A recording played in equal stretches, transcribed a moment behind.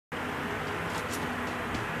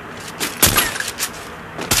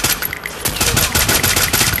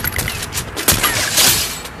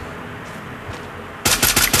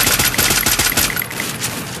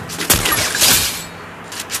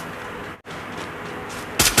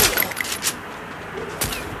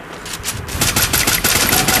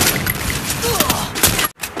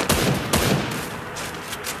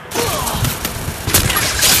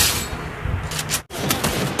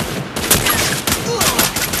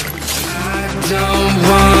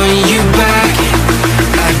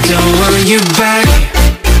want you back.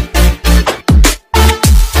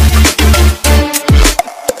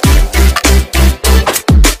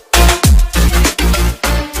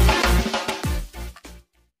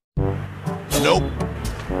 Nope.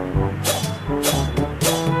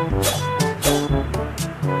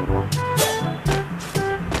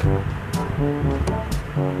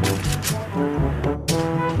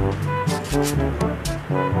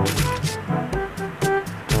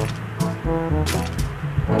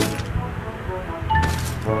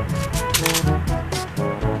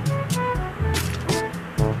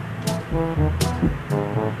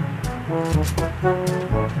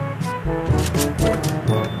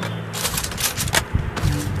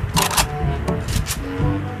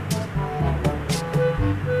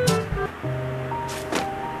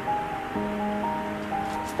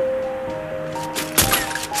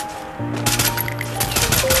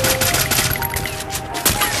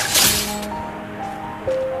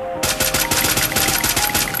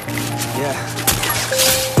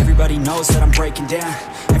 Everybody knows that I'm breaking down.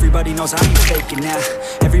 Everybody knows I ain't faking now.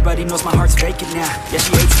 Everybody knows my heart's vacant now. Yeah,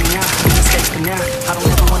 she hates me now, I make mistakes but now I don't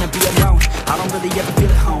ever wanna be alone. I don't really ever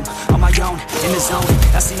feel at home. On my own, in the zone,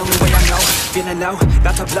 that's the only way I know. Feeling low,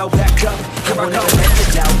 about to blow back up. Here I go, let the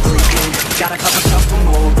doubt creep in. Gotta pop a couple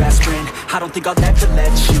more aspirin. I don't think I'll ever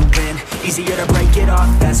let you in. Easier to break it off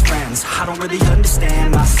best friends. I don't really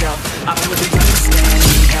understand myself. I don't really understand,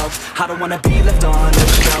 need help. I don't wanna be left on the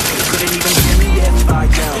shelf. Couldn't even hear me if I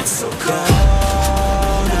yelled. It's so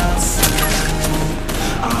cold outside,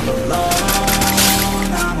 I'm alone,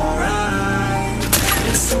 I'm alright.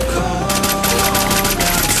 It's so cold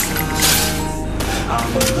outside,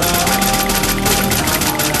 I'm alone, I'm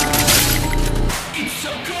alright. It's so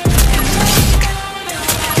cold.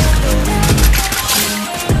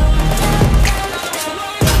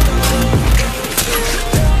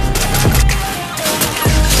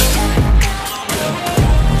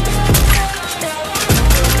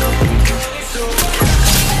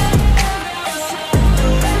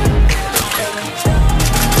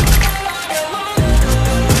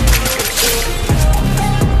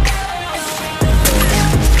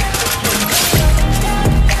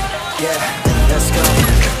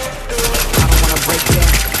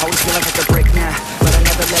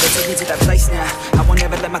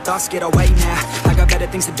 Thoughts get away now. I got better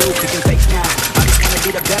things to do, picking fake now. I just wanna be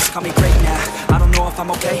the best, call me great now. I don't know if I'm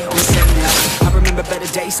okay or insane now. I remember better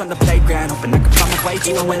days on the playground, hoping I could find my way.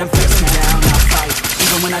 Even when I'm feeling down, I'll fight.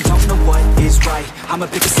 Even when I don't know what is right, I'ma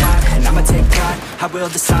pick a side and I'ma take pride. I will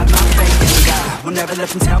decide my fate and I will never let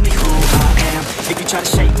them tell me who I am. If you try to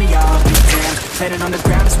shake me, I'll be damned. Planet on the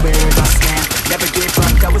ground is where I stand. Never give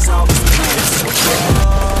up, that was always the plan. It's so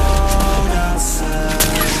cold outside,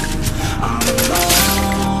 I'm alone.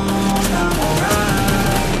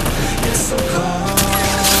 It's so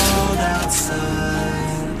cold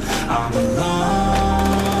outside, I'm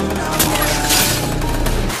alone, I'm alright.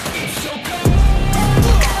 It's so cold.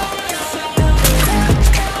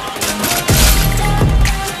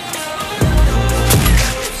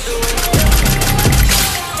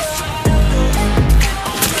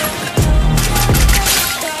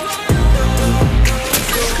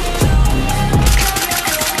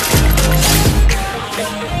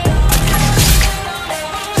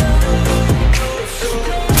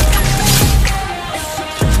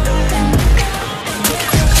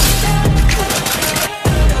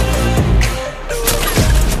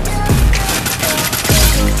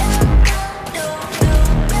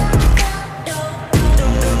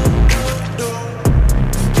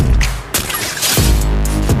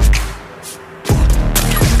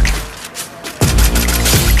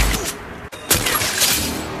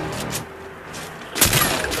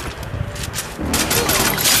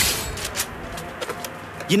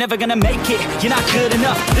 You're never gonna make it, you're not good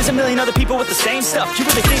enough. There's a million other people with the same stuff. You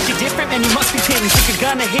really think you're different, man, you must be kidding. Think you're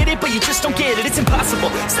gonna hit it, but you just don't get it. It's impossible,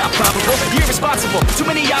 it's not probable, you're irresponsible. Too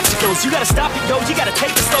many obstacles, you gotta stop it, yo. You gotta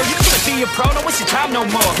take it slow, you can't be a pro, don't waste your time no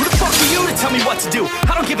more. Who the fuck are you to tell me what to do?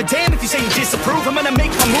 I don't give a damn if you say you disapprove. I'm gonna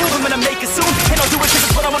make my move, I'm gonna make it soon. And I'll do it cause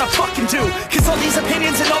it's what I wanna fucking do. Cause all these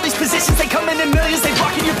opinions and all these positions, they come in millions, they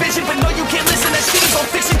block in your vision. But no, you can't listen, that shit is all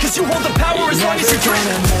fiction. Cause you hold the power as long as you're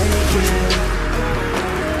dreaming.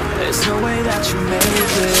 There's no way that you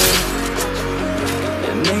make it,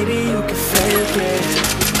 and maybe you can fake it,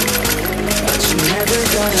 but you're never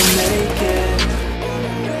gonna make it.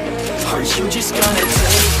 Are you just gonna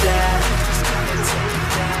take that?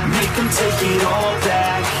 Make them take it all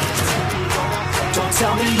back. Don't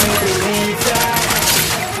tell me you believe that.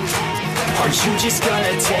 Are you just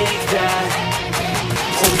gonna take that?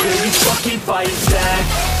 Or will you fucking fight back?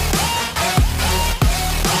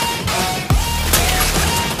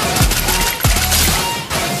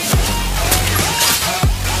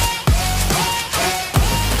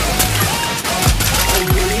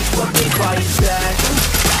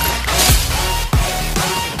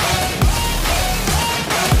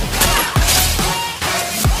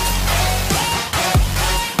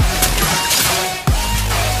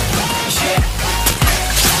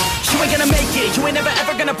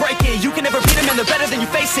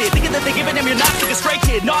 it. Thinking that they give a damn, you're not like a stray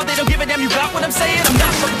kid. No, they don't give a damn, you got what I'm saying? I'm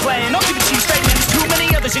not fucking playing, I'll give it to you straight, man. There's too many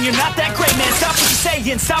others and you're not that great, man. Stop what you're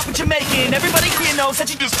saying, stop what you're making. Everybody here knows that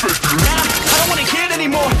you just fake it. Nah, I don't wanna hear it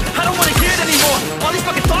anymore, I don't wanna hear it anymore. All these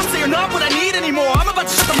fucking thoughts, they are not what I need anymore. I'm about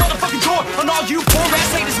to shut the motherfucking door on all you poor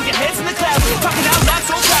ass haters with your heads in the clouds, talking out loud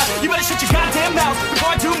so proud. You better shut your goddamn mouth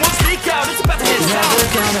before I do more speak out. It's about to hit south. Never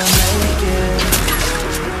gonna make it.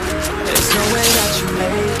 There's no way that you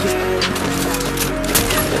make it.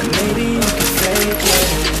 And maybe you can fake it,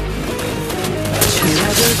 but you're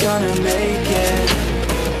never gonna make it.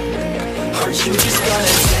 Are you just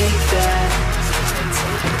gonna take that?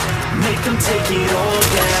 Make them take it all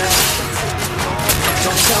back.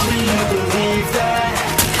 Don't tell me you believe that.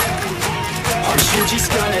 Are you just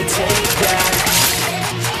gonna take that?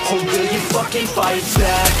 Or will you fucking fight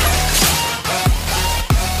back?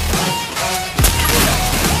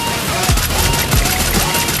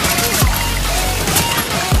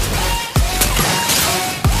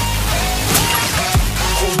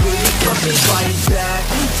 Or will you fucking fight back?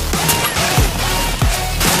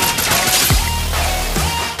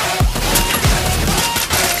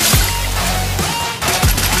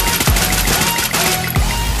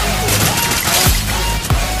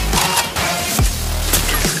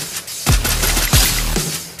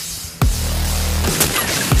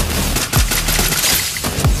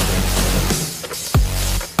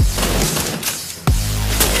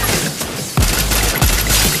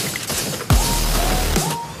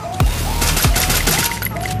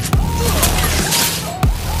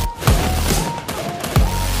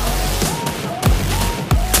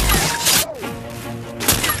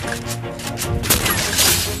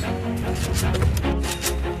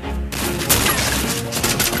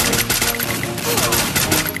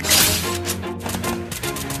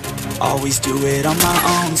 Always do it on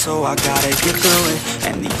my own, so I gotta get through it.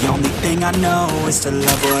 And the only thing I know is to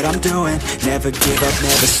love what I'm doing. Never give up,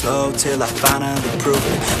 never slow, till I finally prove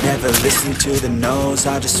it. Never listen to the no's,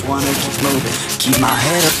 I just wanna keep moving. Keep my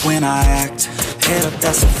head up when I act, head up,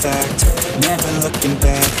 that's a fact. Never looking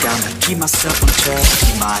back, I'ma keep myself on track.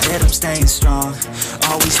 Keep my head up, staying strong,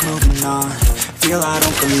 always moving on. Feel I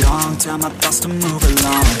don't belong, tell my thoughts to move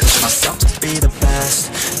along. Push myself to be the best,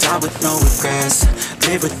 die with no regrets.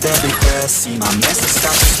 Live with every breath, see my message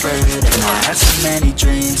start to spread. And I had so many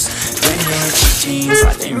dreams, when you hit your teens.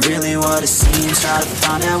 Life ain't really what it seems, try to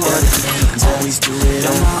find out what it means. Always do it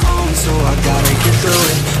on my own, so I gotta get through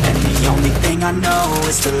it. And the only thing I know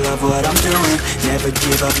is to love what I'm doing. Never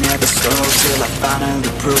give up, never slow, till I finally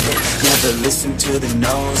prove it. Never listen to the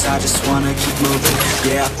no's, I just wanna keep moving.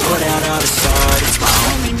 Yeah, I put out all this art, it's my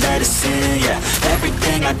only medicine. Yeah,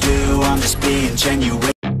 everything I do, I'm just being genuine.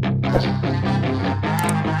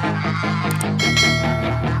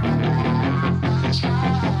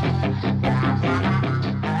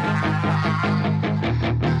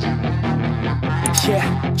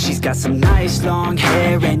 Yeah, she's got some nice long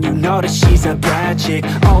hair, and you know that she's a bad chick.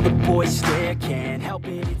 All the boys stare, can't help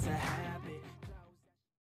it, it's a habit.